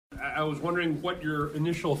I was wondering what your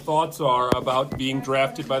initial thoughts are about being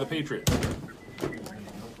drafted by the Patriots.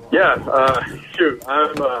 Yeah,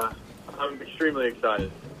 I'm extremely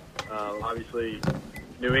excited. Obviously,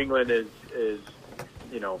 New England is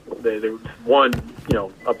they won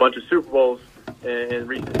a bunch of Super Bowls in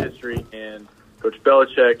recent history, and Coach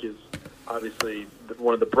Belichick is obviously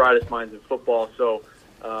one of the brightest minds in football. So,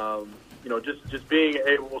 just being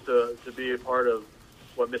able to be a part of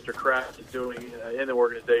what Mr. Kraft is doing in the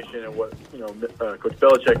organization and what Coach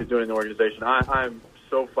Belichick is doing in the organization, I'm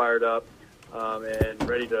so fired up and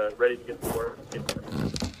ready to get to work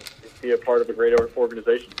and be a part of a great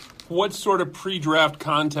organization. What sort of pre-draft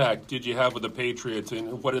contact did you have with the Patriots,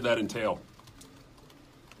 and what did that entail?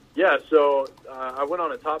 Yeah, so I went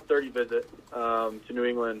on a top 30 visit to New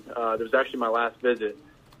England. It was actually my last visit,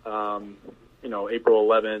 April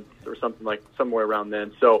 11th or somewhere around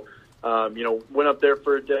then. So, went up there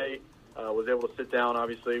for a day. Was able to sit down,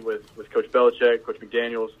 obviously, with Coach Belichick, Coach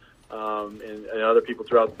McDaniels, and other people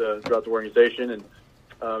throughout the organization, and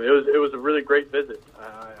it was a really great visit.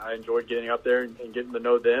 I enjoyed getting up there and getting to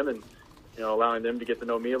know them, and allowing them to get to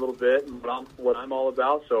know me a little bit and what I'm all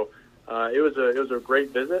about. So it was a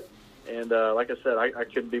great visit, and like I said, I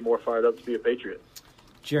couldn't be more fired up to be a Patriot.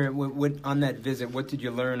 Jared, what on that visit, what did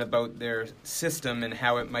you learn about their system and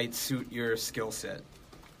how it might suit your skill set?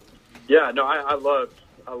 Yeah, no, I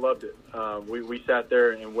loved it. We sat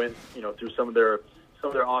there and went through some of their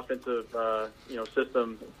offensive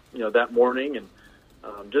system that morning, and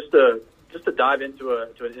just to dive into an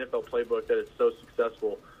NFL playbook that is so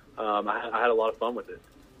successful. I had a lot of fun with it,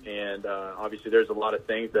 and obviously there's a lot of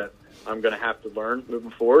things that I'm going to have to learn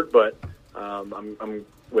moving forward. But I'm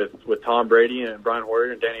with Tom Brady and Brian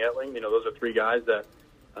Hoyer and Danny Etling. Those are three guys that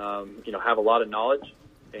have a lot of knowledge,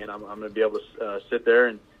 and I'm going to be able to sit there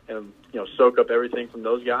and soak up everything from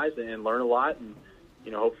those guys and learn a lot, and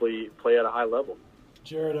hopefully play at a high level.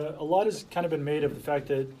 Jared, a lot has kind of been made of the fact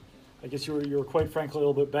that I guess you were quite frankly a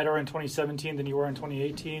little bit better in 2017 than you were in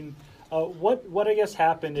 2018. What I guess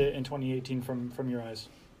happened in 2018 from your eyes?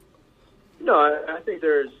 I think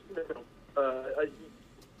there's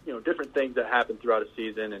different things that happen throughout a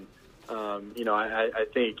season, and I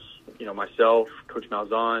think myself, Coach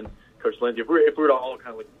Malzahn, Coach Lindsey, if we were to all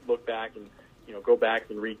kind of look back and go back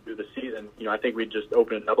and read through the season, I think we'd just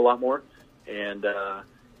open it up a lot more. And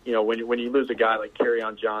when you lose a guy like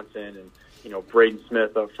Kerryon Johnson and Braden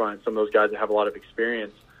Smith up front, some of those guys that have a lot of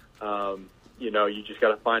experience, you just got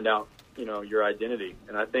to find out your identity.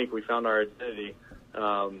 And I think we found our identity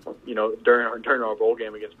during our bowl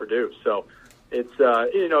game against Purdue. So it's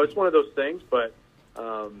it's one of those things, but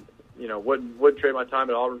wouldn't trade my time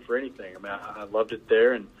at Auburn for anything. I mean, I loved it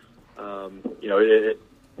there, and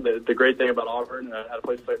the great thing about Auburn, at a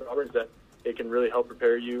place like Auburn, is that it can really help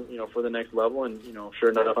prepare you, for the next level. And sure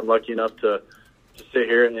enough, I'm lucky enough to sit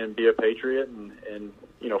here and be a Patriot and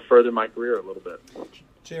further my career a little bit.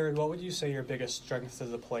 Jared, what would you say your biggest strengths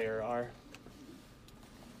as a player are?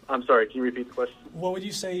 I'm sorry, can you repeat the question? What would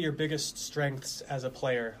you say your biggest strengths as a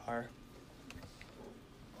player are?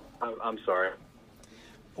 I'm sorry.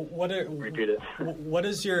 Repeat it. What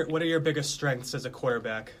are your biggest strengths as a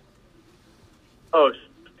quarterback? Oh,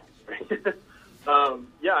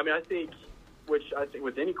 yeah. I mean, I think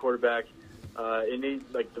with any quarterback, it needs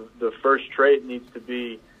the first trait needs to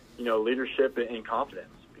be leadership and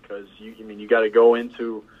confidence, because you got to go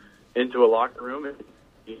into a locker room, and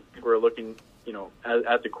we're looking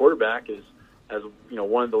at the quarterback as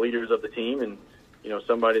one of the leaders of the team, and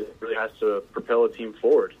somebody that really has to propel a team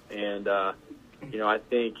forward. And I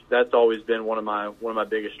think that's always been one of my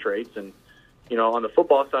biggest traits. And on the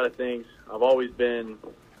football side of things, I've always been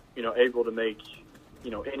able to make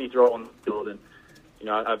any throw on the field, and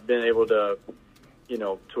I've been able to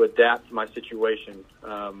to adapt to my situation.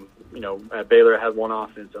 At Baylor I had one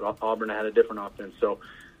offense, at Auburn I had a different offense. So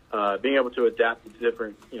being able to adapt to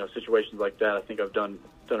different situations like that, I think I've done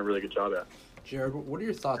a really good job at. Jared, what are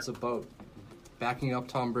your thoughts about backing up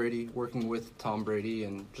Tom Brady, working with Tom Brady,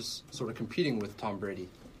 and just sort of competing with Tom Brady?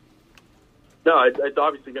 No, it's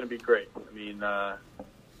obviously going to be great. I mean,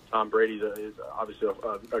 Tom Brady is obviously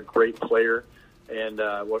a great player, and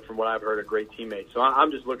from what I've heard, a great teammate. So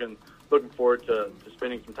I'm just looking forward to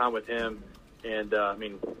spending some time with him. And I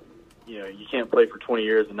mean, you can't play for 20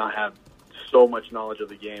 years and not have so much knowledge of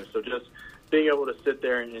the game. So just being able to sit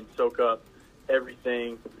there and soak up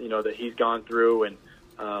everything that he's gone through, and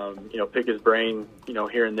pick his brain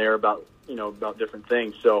here and there about different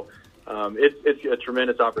things. So it's a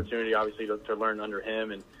tremendous opportunity, obviously, to learn under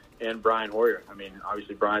him and Brian Hoyer. I mean,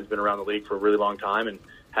 obviously Brian's been around the league for a really long time and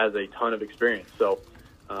has a ton of experience. So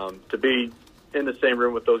to be in the same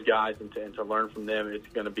room with those guys and to learn from them, it's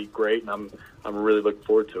going to be great, and I'm really looking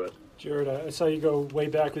forward to it. Jared, I saw you go way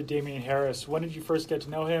back with Damian Harris. When did you first get to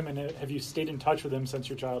know him, and have you stayed in touch with him since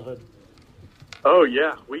your childhood? Oh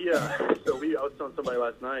yeah, I was telling somebody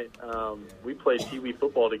last night. We played Pee Wee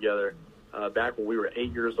football together back when we were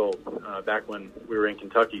 8 years old. Back when we were in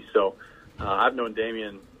Kentucky. So I've known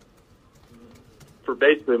Damian for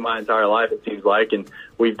basically my entire life, it seems like, and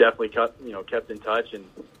we've definitely kept in touch, and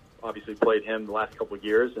obviously played him the last couple of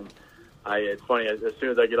years. And it's funny, as soon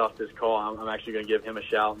as I get off this call, I'm actually going to give him a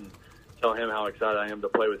shout and tell him how excited I am to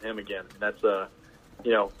play with him again. And that's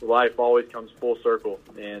life always comes full circle,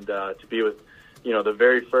 and to be with the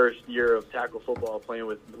very first year of tackle football playing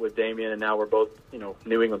with Damian, and now we're both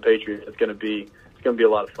New England Patriots. It's going to be a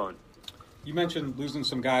lot of fun. You mentioned losing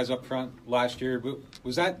some guys up front last year, but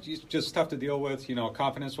was that just tough to deal with,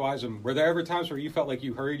 confidence-wise? And were there ever times where you felt like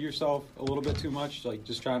you hurried yourself a little bit too much, like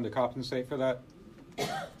just trying to compensate for that?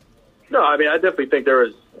 No, I mean, I definitely think there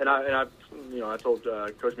was, and I told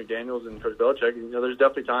Coach McDaniels and Coach Belichick, there's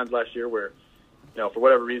definitely times last year where, for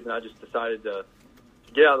whatever reason, I just decided to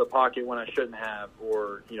get out of the pocket when I shouldn't have,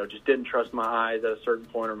 or just didn't trust my eyes at a certain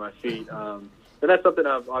point or my feet. And that's something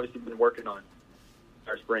I've obviously been working on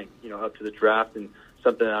our spring, up to the draft, and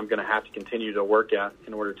something that I'm going to have to continue to work at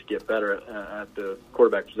in order to get better at the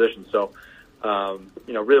quarterback position. So,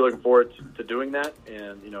 really looking forward to doing that.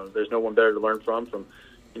 And there's no one better to learn from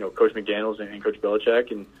Coach McDaniels and Coach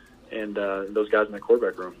Belichick and those guys in the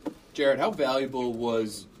quarterback room. Jared, how valuable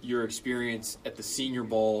was your experience at the Senior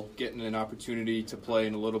Bowl, getting an opportunity to play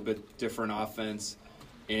in a little bit different offense?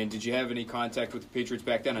 And did you have any contact with the Patriots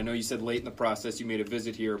back then? I know you said late in the process you made a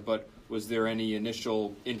visit here, but was there any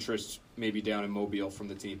initial interest maybe down in Mobile from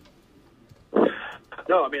the team?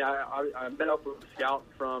 No, I mean, I met up with a scout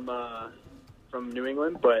from New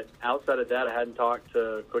England, but outside of that, I hadn't talked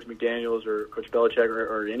to Coach McDaniels or Coach Belichick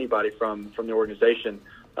or anybody from the organization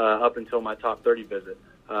up until my top 30 visit,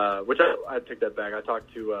 which I took that back. I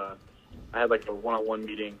talked to I had like a one-on-one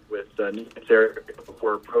meeting with Nick Sarah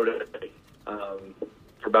before Pro Day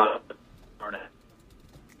for about an hour and a half.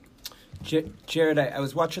 Jared, I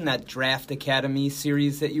was watching that Draft Academy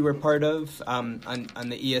series that you were part of on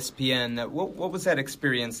the ESPN. What was that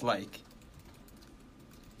experience like?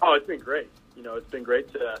 Oh, it's been great. It's been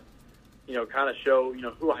great to, kind of show,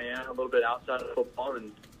 who I am a little bit outside of football,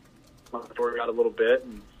 and my story out a little bit,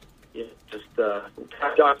 and just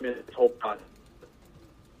document this whole process.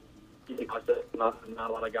 Not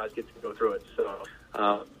a lot of guys get to go through it.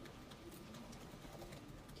 So,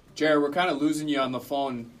 Jared, we're kind of losing you on the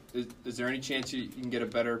phone. Is there any chance you can get a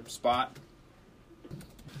better spot?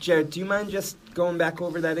 Jared, do you mind just going back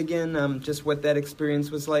over that again, just what that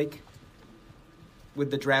experience was like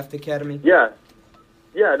with the Draft Academy? Yeah,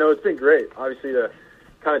 no, it's been great, obviously, to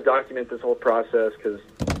kind of document this whole process, because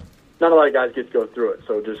not a lot of guys get to go through it.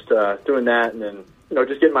 So just doing that, and then,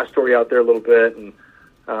 just getting my story out there a little bit, and,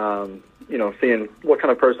 seeing what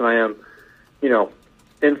kind of person I am,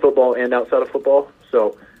 in football and outside of football.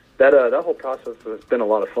 So that whole process has been a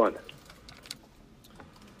lot of fun.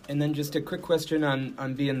 And then just a quick question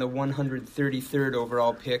on being the 133rd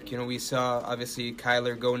overall pick. We saw, obviously,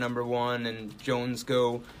 Kyler go number 1 and Jones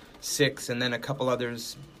go 6, and then a couple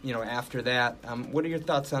others, after that. What are your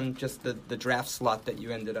thoughts on just the draft slot that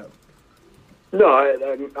you ended up? No,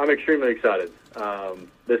 I'm extremely excited.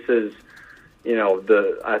 This is,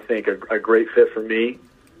 I think a great fit for me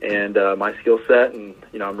and my skill set, and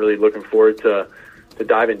I'm really looking forward to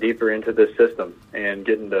diving deeper into this system and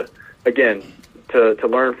getting to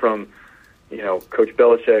learn from Coach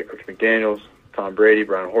Belichick, Coach McDaniels, Tom Brady,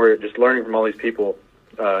 Brian Hoyer, just learning from all these people.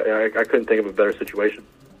 I couldn't think of a better situation.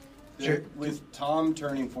 Sure. With Tom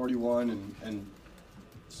turning 41 and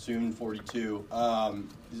soon 42,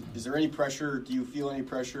 is there any pressure? Do you feel any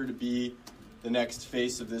pressure to be the next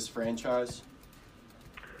face of this franchise?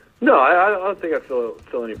 No, I don't think I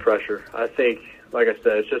feel any pressure. I think, like I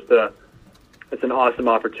said, it's an awesome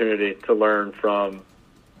opportunity to learn from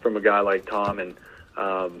a guy like Tom, and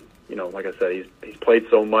like I said, he's played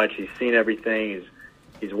so much, he's seen everything,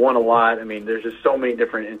 he's won a lot. I mean, there's just so many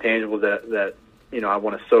different intangibles that I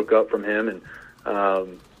want to soak up from him, and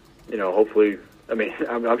hopefully, I mean,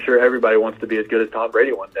 I'm sure everybody wants to be as good as Tom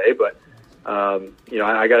Brady one day, but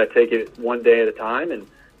I got to take it one day at a time,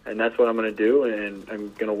 and that's what I'm going to do, and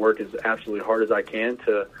I'm going to work as absolutely hard as I can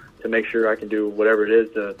to make sure I can do whatever it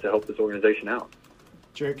is to help this organization out.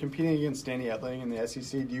 Jared, competing against Danny Etling in the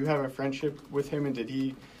SEC, do you have a friendship with him, and did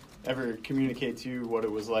he ever communicate to you what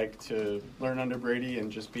it was like to learn under Brady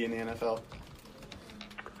and just be in the NFL?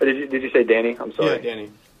 Did you say Danny? I'm sorry. Yeah,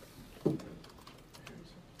 Danny.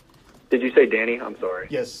 Did you say Danny? I'm sorry.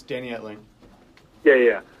 Yes, Danny Etling.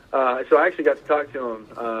 Yeah. So I actually got to talk to him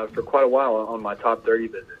for quite a while on my top 30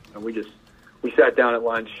 visit, and we sat down at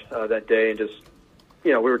lunch that day and just,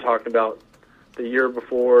 we were talking about the year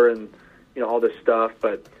before and all this stuff.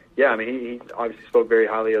 But yeah, I mean, he obviously spoke very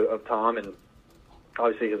highly of Tom and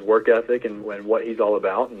obviously his work ethic and what he's all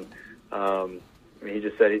about. And I mean, he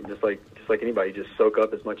just said just like anybody, just soak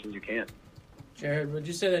up as much as you can. Jared, would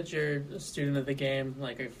you say that you're a student of the game,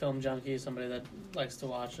 like a film junkie, somebody that likes to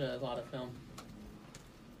watch a lot of film?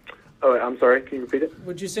 Oh, I'm sorry. Can you repeat it?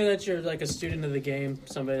 Would you say that you're like a student of the game,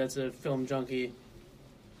 somebody that's a film junkie?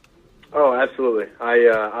 Oh, absolutely.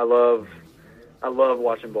 I love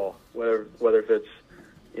watching ball, whether if it's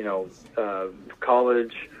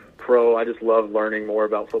college, pro. I just love learning more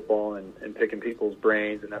about football and picking people's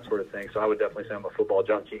brains and that sort of thing. So I would definitely say I'm a football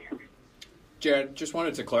junkie. Jared, just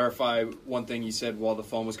wanted to clarify one thing you said while the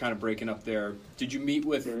phone was kind of breaking up there. Did you meet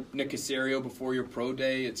with Nick Caserio before your pro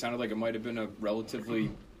day? It sounded like it might have been a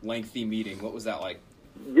relatively lengthy meeting. What was that like?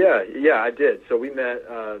 Yeah, I did. So we met.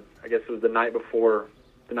 I guess it was the night before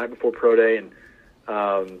pro day, and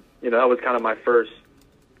that was kind of my first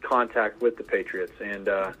contact with the Patriots. And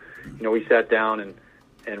we sat down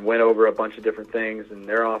and went over a bunch of different things and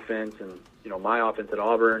their offense and my offense at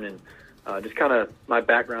Auburn and just kind of my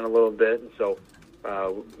background a little bit. And so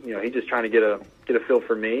he's just trying to get a feel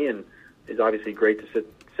for me, and it's obviously great to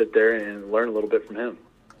sit there and learn a little bit from him.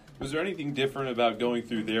 Was there anything different about going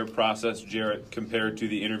through their process, Jarrett, compared to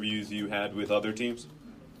the interviews you had with other teams?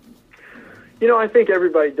 I think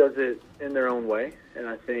everybody does it in their own way, and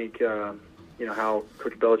I think how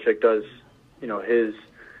Coach Belichick does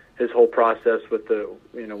his whole process with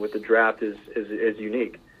the draft is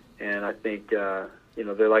unique, and I think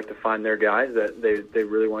they like to find their guys that they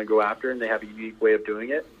really want to go after, and they have a unique way of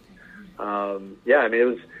doing it. I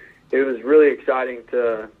mean it was really exciting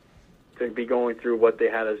to be going through what they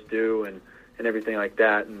had us do and everything like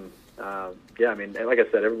that, and I mean, like I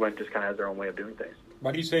said, everyone just kind of has their own way of doing things.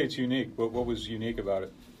 Why do you say it's unique? What was unique about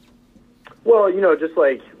it? Well, just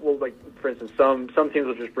like for instance, some teams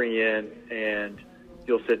will just bring you in and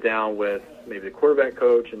you'll sit down with maybe the quarterback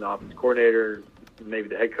coach and the offensive coordinator, maybe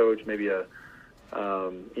the head coach, maybe a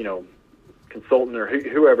consultant or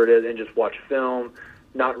whoever it is, and just watch film,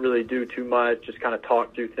 not really do too much, just kind of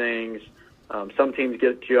talk through things. Some teams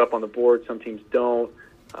get you up on the board, some teams don't.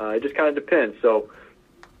 It just kind of depends. So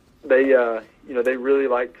they really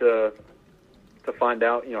like to find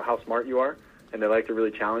out, how smart you are, and they like to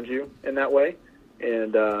really challenge you in that way.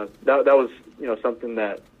 And that was, something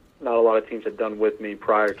that not a lot of teams had done with me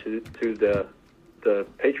prior to the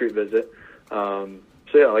Patriot visit. So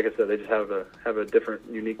yeah, like I said, they just have a different,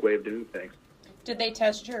 unique way of doing things. Did they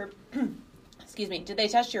test your Did they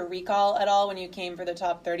test your recall at all when you came for the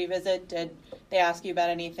top 30 visit? Did they ask you about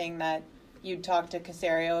anything that you'd talked to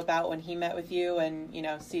Caserio about when he met with you, and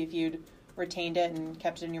see if you'd retained it and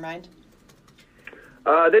kept it in your mind?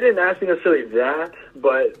 They didn't ask me necessarily that,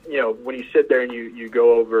 but when you sit there and you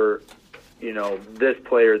go over, this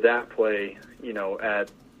play or that play, at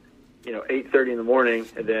 8:30 in the morning,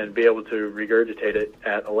 and then be able to regurgitate it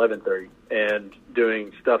at 11:30, and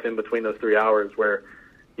doing stuff in between those 3 hours where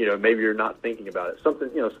maybe you're not thinking about it. Something,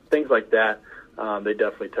 things like that, they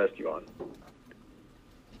definitely test you on.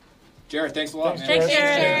 Jared, thanks a lot, man. Thanks,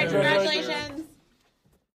 Jared. Congratulations.